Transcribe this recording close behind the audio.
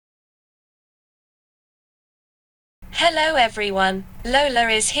Hello everyone, Lola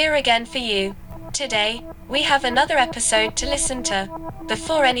is here again for you. Today, we have another episode to listen to.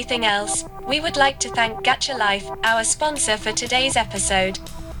 Before anything else, we would like to thank Gacha Life, our sponsor for today's episode.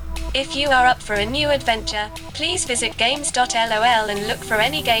 If you are up for a new adventure, please visit games.lol and look for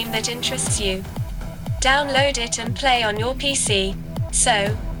any game that interests you. Download it and play on your PC.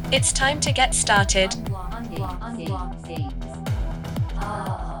 So, it's time to get started.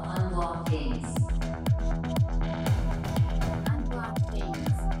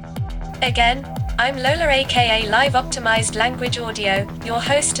 Again, I'm Lola aka Live Optimized Language Audio, your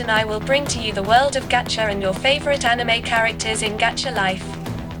host, and I will bring to you the world of Gacha and your favorite anime characters in Gacha Life.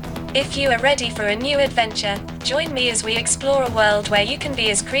 If you are ready for a new adventure, join me as we explore a world where you can be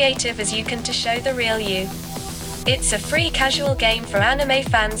as creative as you can to show the real you. It's a free casual game for anime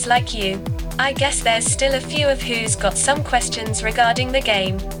fans like you. I guess there's still a few of who's got some questions regarding the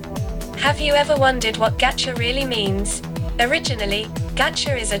game. Have you ever wondered what gacha really means? Originally,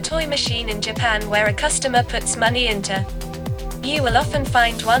 gacha is a toy machine in Japan where a customer puts money into. You will often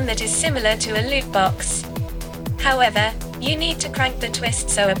find one that is similar to a loot box. However, you need to crank the twist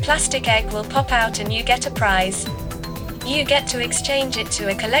so a plastic egg will pop out and you get a prize. You get to exchange it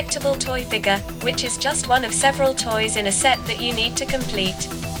to a collectible toy figure, which is just one of several toys in a set that you need to complete.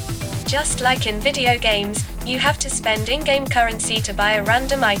 Just like in video games, you have to spend in-game currency to buy a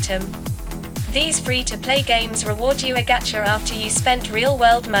random item. These free-to-play games reward you a gacha after you spent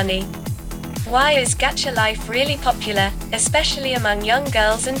real-world money. Why is Gacha Life really popular, especially among young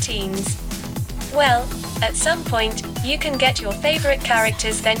girls and teens? Well, at some point, you can get your favorite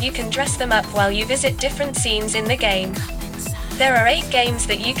characters, then you can dress them up while you visit different scenes in the game. There are 8 games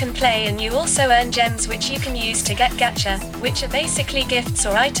that you can play, and you also earn gems which you can use to get gacha, which are basically gifts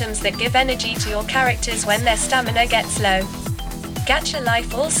or items that give energy to your characters when their stamina gets low. Gacha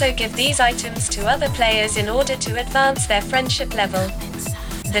Life also give these items to other players in order to advance their friendship level.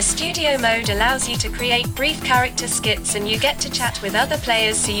 The studio mode allows you to create brief character skits and you get to chat with other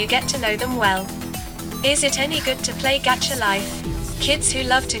players so you get to know them well. Is it any good to play Gacha Life? Kids who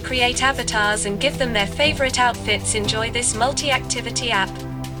love to create avatars and give them their favorite outfits enjoy this multi-activity app.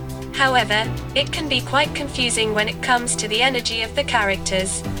 However, it can be quite confusing when it comes to the energy of the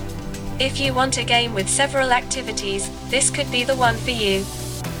characters. If you want a game with several activities, this could be the one for you.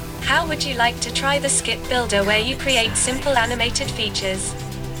 How would you like to try the skit builder where you create simple animated features?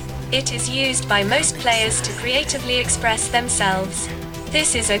 It is used by most players to creatively express themselves.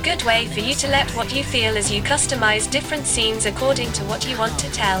 This is a good way for you to let what you feel as you customize different scenes according to what you want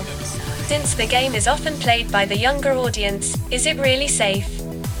to tell. Since the game is often played by the younger audience, is it really safe?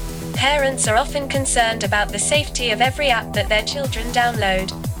 Parents are often concerned about the safety of every app that their children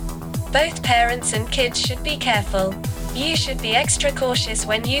download. Both parents and kids should be careful. You should be extra cautious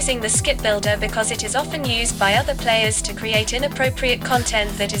when using the skit builder because it is often used by other players to create inappropriate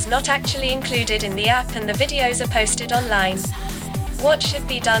content that is not actually included in the app, and the videos are posted online. What should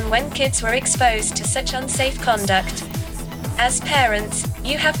be done when kids were exposed to such unsafe conduct? As parents,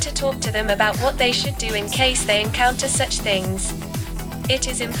 you have to talk to them about what they should do in case they encounter such things. It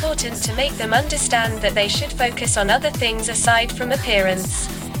is important to make them understand that they should focus on other things aside from appearance.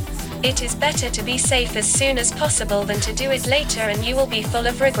 It is better to be safe as soon as possible than to do it later and you will be full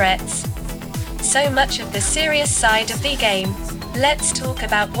of regrets. So much of the serious side of the game. Let's talk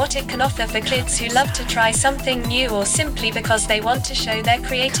about what it can offer for kids who love to try something new or simply because they want to show their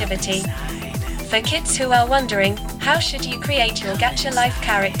creativity. For kids who are wondering, how should you create your Gacha Life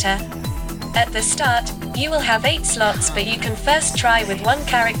character? At the start, you will have 8 slots, but you can first try with one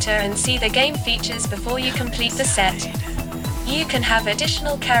character and see the game features before you complete the set. You can have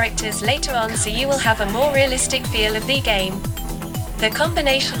additional characters later on so you will have a more realistic feel of the game. The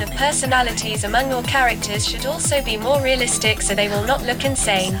combination of personalities among your characters should also be more realistic so they will not look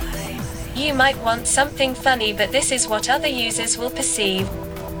insane. You might want something funny, but this is what other users will perceive.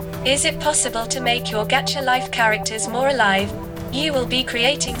 Is it possible to make your Gacha Life characters more alive? You will be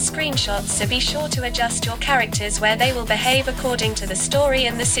creating screenshots, so be sure to adjust your characters where they will behave according to the story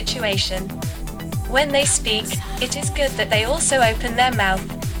and the situation. When they speak, it is good that they also open their mouth.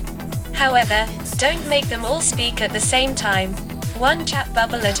 However, don't make them all speak at the same time. One chat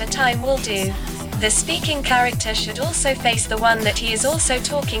bubble at a time will do. The speaking character should also face the one that he is also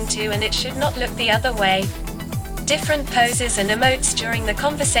talking to, and it should not look the other way. Different poses and emotes during the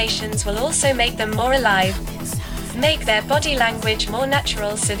conversations will also make them more alive. Make their body language more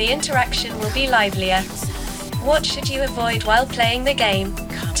natural so the interaction will be livelier. What should you avoid while playing the game?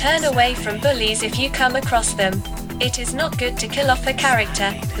 Turn away from bullies if you come across them. It is not good to kill off a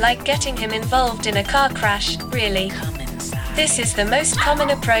character, like getting him involved in a car crash, really. This is the most common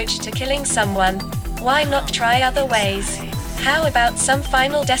approach to killing someone. Why not try other ways? How about some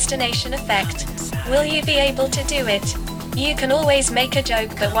Final Destination effect? Will you be able to do it? You can always make a joke,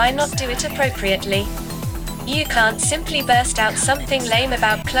 but why not do it appropriately? You can't simply burst out something lame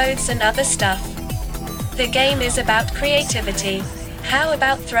about clothes and other stuff. The game is about creativity. How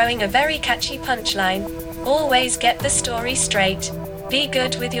about throwing a very catchy punchline? Always get the story straight. Be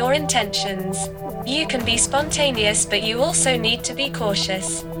good with your intentions. You can be spontaneous, but you also need to be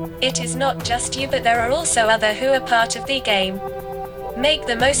cautious. It is not just you, but there are also others who are part of the game. Make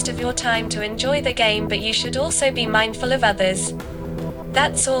the most of your time to enjoy the game, but you should also be mindful of others.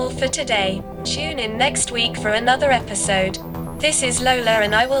 That's all for today. Tune in next week for another episode. This is Lola,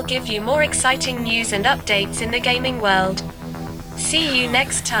 and I will give you more exciting news and updates in the gaming world. See you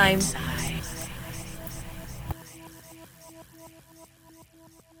next time.